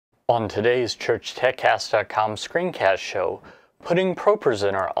On today's ChurchTechCast.com screencast show, putting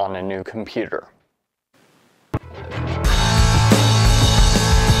ProPresenter on a new computer.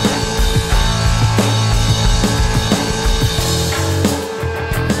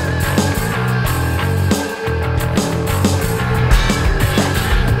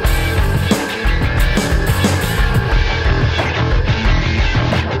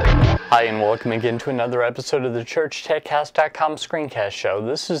 Hi, and welcome again to another episode of the ChurchTechCast.com screencast show.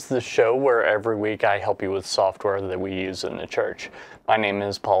 This is the show where every week I help you with software that we use in the church. My name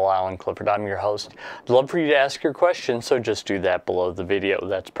is Paul Allen Clifford. I'm your host. I'd love for you to ask your questions, so just do that below the video.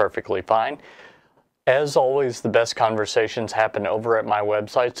 That's perfectly fine. As always, the best conversations happen over at my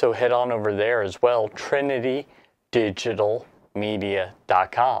website, so head on over there as well,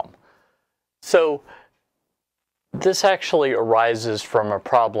 trinitydigitalmedia.com. So, this actually arises from a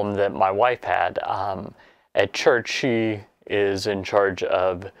problem that my wife had. At church, she is in charge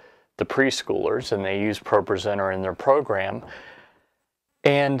of the preschoolers, and they use ProPresenter in their program.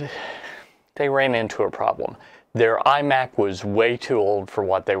 And they ran into a problem. Their iMac was way too old for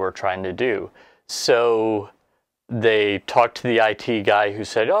what they were trying to do. So they talked to the IT guy who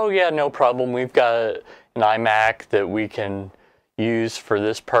said, oh yeah, no problem. We've got an iMac that we can use for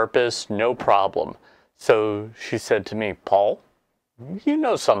this purpose, no problem. So she said to me, Paul, you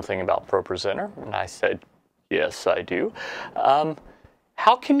know something about ProPresenter? And I said, yes, I do.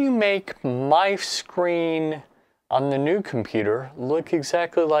 How can you make my screen on the new computer look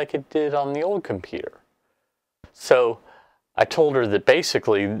exactly like it did on the old computer? So I told her that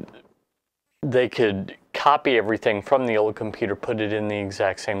basically they could copy everything from the old computer, put it in the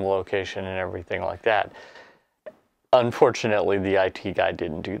exact same location and everything like that. Unfortunately, the IT guy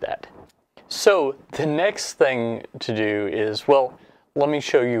didn't do that. So the next thing to do is, well, let me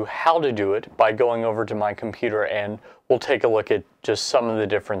show you how to do it by going over to my computer, and we'll take a look at just some of the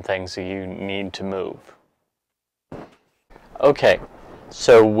different things that you need to move. Okay,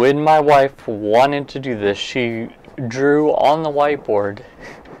 so when my wife wanted to do this, she drew on the whiteboard.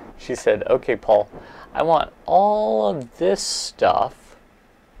 She said, okay, Paul, I want all of this stuff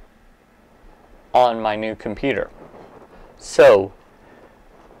on my new computer. So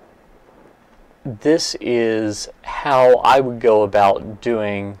this is how I would go about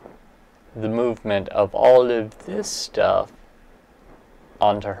doing the movement of all of this stuff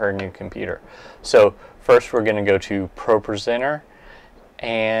onto her new computer. So first we're going to go to ProPresenter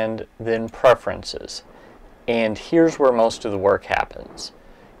and then Preferences. And here's where most of the work happens.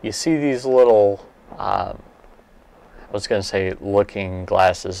 You see these little, I was going to say looking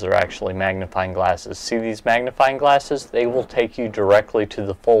glasses, they're actually magnifying glasses. See these magnifying glasses? They will take you directly to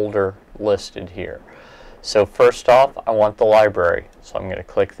the folder listed here. So first off, I want the library. So I'm going to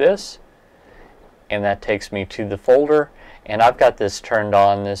click this, and that takes me to the folder. And I've got this turned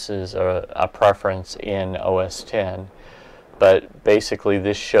on. This is a preference in OS X, but basically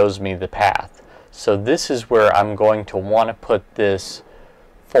this shows me the path. So this is where I'm going to want to put this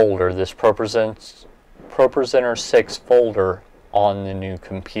folder, this ProPresenter 6 folder on the new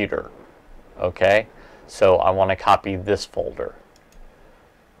computer. Okay, so I want to copy this folder.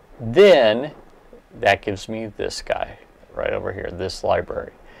 Then that gives me this guy right over here, this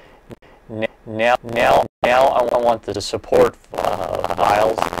library. Now I want the support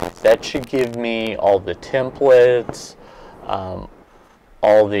files. That should give me all the templates, all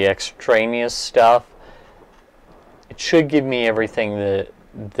the extraneous stuff. It should give me everything that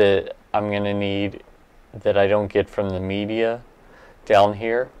I'm going to need that I don't get from the media down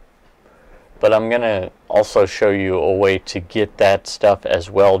here. But I'm going to also show you a way to get that stuff as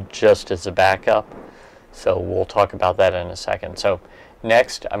well, just as a backup. So we'll talk about that in a second. So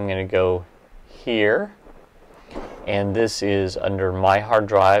next I'm going to go here, and this is under my hard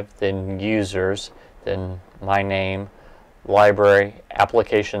drive, then users, then my name, library,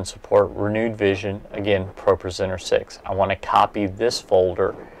 application support, renewed vision, again ProPresenter 6. I want to copy this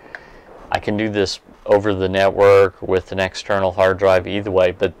folder. I can do this over the network with an external hard drive, either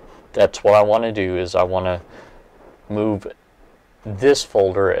way, but that's what I want to do, is I want to move this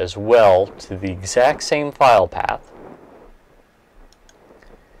folder as well to the exact same file path.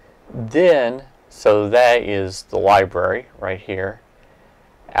 Then, so that is the library right here.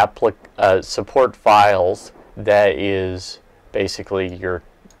 Support files, that is basically your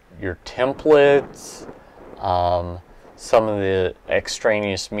templates, some of the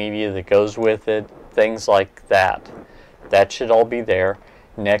extraneous media that goes with it, things like that. That should all be there.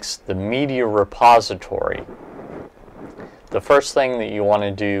 Next, the media repository. The first thing that you want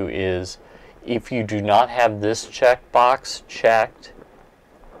to do is, if you do not have this checkbox checked,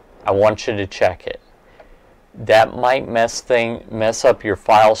 I want you to check it. That might mess up your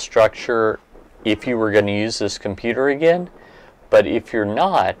file structure if you were going to use this computer again. But if you're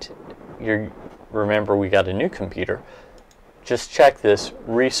not, remember we got a new computer. Just check this,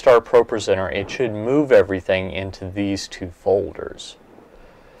 restart ProPresenter. It should move everything into these two folders.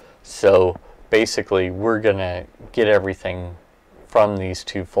 So basically we're going to get everything from these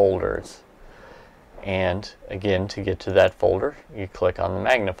two folders. And again, to get to that folder, you click on the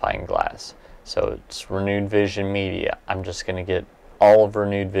magnifying glass. So it's Renewed Vision Media. I'm just going to get all of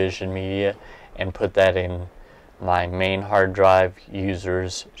Renewed Vision Media and put that in my main hard drive,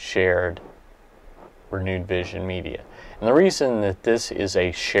 users, shared, Renewed Vision Media. And the reason that this is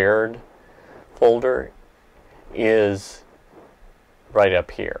a shared folder is right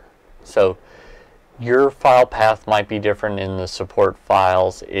up here. So your file path might be different in the support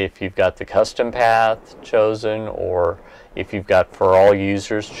files if you've got the custom path chosen or if you've got for all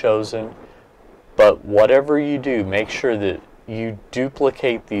users chosen. But whatever you do, make sure that you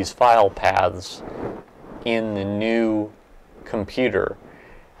duplicate these file paths in the new computer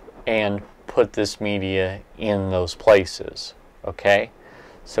and put this media in those places. Okay?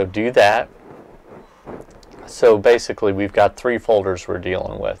 So do that. So basically we've got three folders we're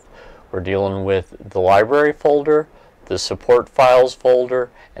dealing with. We're dealing with the library folder, the support files folder,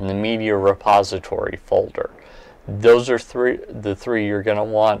 and the media repository folder. Those are the three you're going to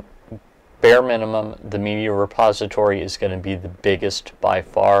want. Bare minimum, the media repository is going to be the biggest by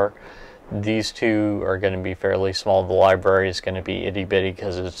far. These two are going to be fairly small. The library is going to be itty bitty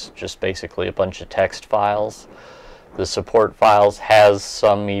because it's just basically a bunch of text files. The support files has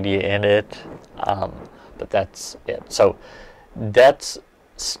some media in it, but that's it. So that's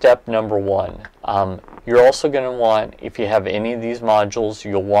step number one. You're also going to want, if you have any of these modules,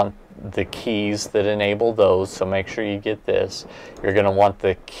 you'll want the keys that enable those, so make sure you get this. You're going to want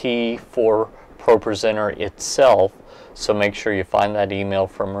the key for ProPresenter itself, so make sure you find that email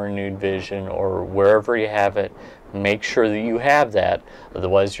from Renewed Vision or wherever you have it. Make sure that you have that,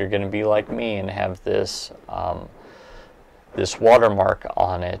 otherwise you're going to be like me and have this this watermark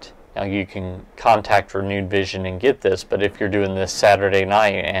on it. Now you can contact Renewed Vision and get this, but if you're doing this Saturday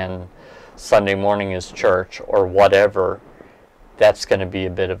night and Sunday morning is church or whatever, that's going to be a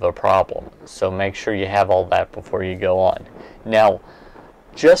bit of a problem. So make sure you have all that before you go on. Now,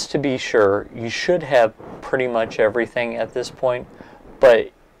 just to be sure, you should have pretty much everything at this point,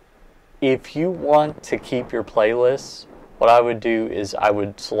 but if you want to keep your playlists, what I would do is I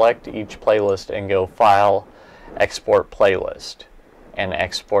would select each playlist and go File, Export Playlist, and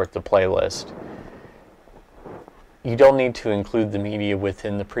export the playlist. You don't need to include the media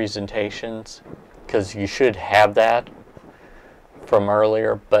within the presentations because you should have that from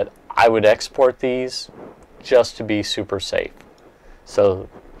earlier, but I would export these just to be super safe. So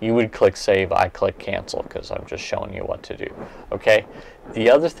you would click save, I click cancel because I'm just showing you what to do. Okay. The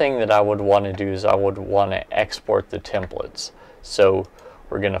other thing that I would want to do is I would want to export the templates. So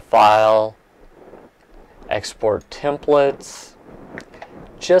we're going to File, Export Templates.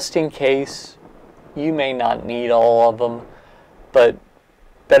 Just in case, you may not need all of them, but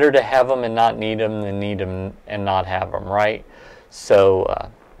better to have them and not need them than need them and not have them, right?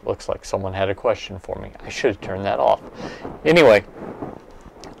 So looks like someone had a question for me. I should have turned that off. Anyway,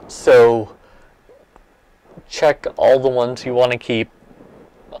 so check all the ones you want to keep.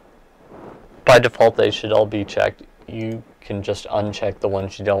 By default, they should all be checked. You can just uncheck the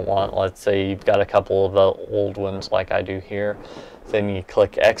ones you don't want. Let's say you've got a couple of old ones like I do here. Then you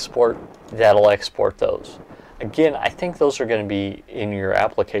click export. That'll export those. Again, I think those are going to be in your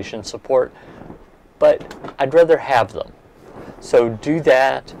application support, but I'd rather have them. So do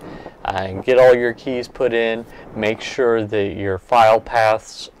that, get all your keys put in, make sure that your file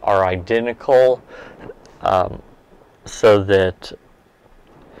paths are identical so that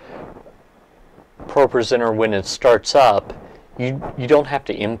ProPresenter, when it starts up, you don't have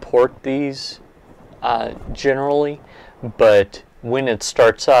to import these generally, but when it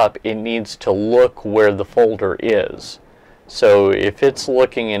starts up, it needs to look where the folder is. So if it's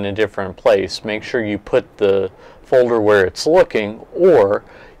looking in a different place, make sure you put the folder where it's looking, or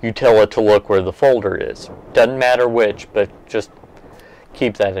you tell it to look where the folder is. Doesn't matter which, but just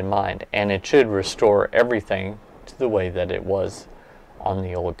keep that in mind. And it should restore everything to the way that it was on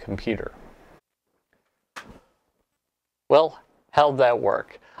the old computer. Well, how'd that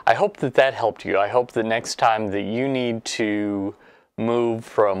work? I hope that that helped you. I hope the next time that you need to move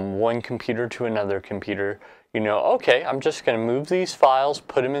from one computer to another computer, you know, okay, I'm just going to move these files,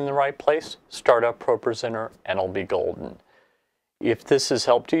 put them in the right place, start up ProPresenter, and I'll be golden. If this has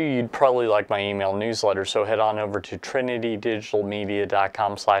helped you, you'd probably like my email newsletter, so head on over to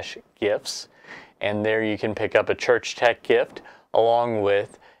trinitydigitalmedia.com/gifts and there you can pick up a church tech gift along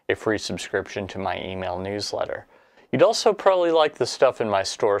with a free subscription to my email newsletter. You'd also probably like the stuff in my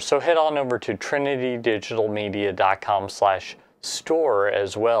store, so head on over to trinitydigitalmedia.com/store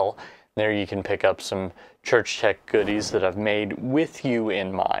as well. There you can pick up some church tech goodies that I've made with you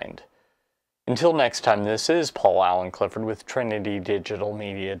in mind. Until next time, this is Paul Allen Clifford with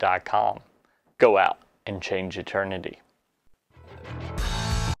trinitydigitalmedia.com. Go out and change eternity.